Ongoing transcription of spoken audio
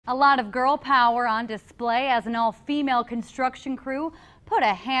A lot of girl power on display as an all-female construction crew put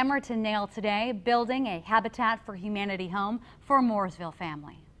a hammer to nail today, building a Habitat for Humanity home for a Mooresville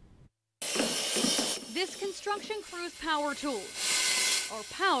family. This construction crew's power tools are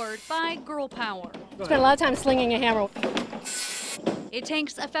powered by girl power. Spent a lot of time slinging a hammer. It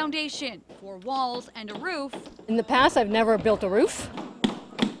takes a foundation for walls and a roof. In the past, I've never built a roof.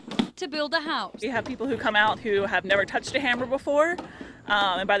 To build a house. We have people who come out who have never touched a hammer before,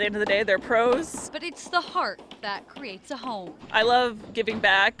 and by the end of the day, they're pros. But it's the heart that creates a home. I love giving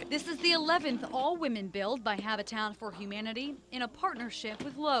back. This is the 11th all-women build by Habitat for Humanity in a partnership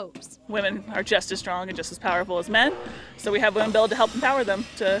with Lowe's. Women are just as strong and just as powerful as men, so we have Women Build to help empower them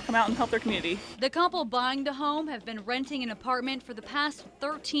to come out and help their community. The couple buying the home have been renting an apartment for the past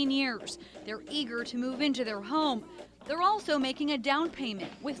 13 years. They're eager to move into their home. They're also making a down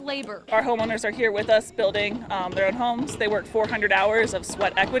payment with labor. Our homeowners are here with us building their own homes. They work 400 hours of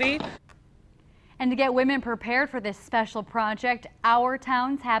sweat equity. And to get women prepared for this special project, our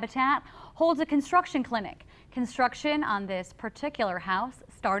town's Habitat holds a construction clinic. Construction on this particular house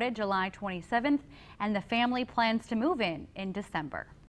started July 27th, and the family plans to move in December.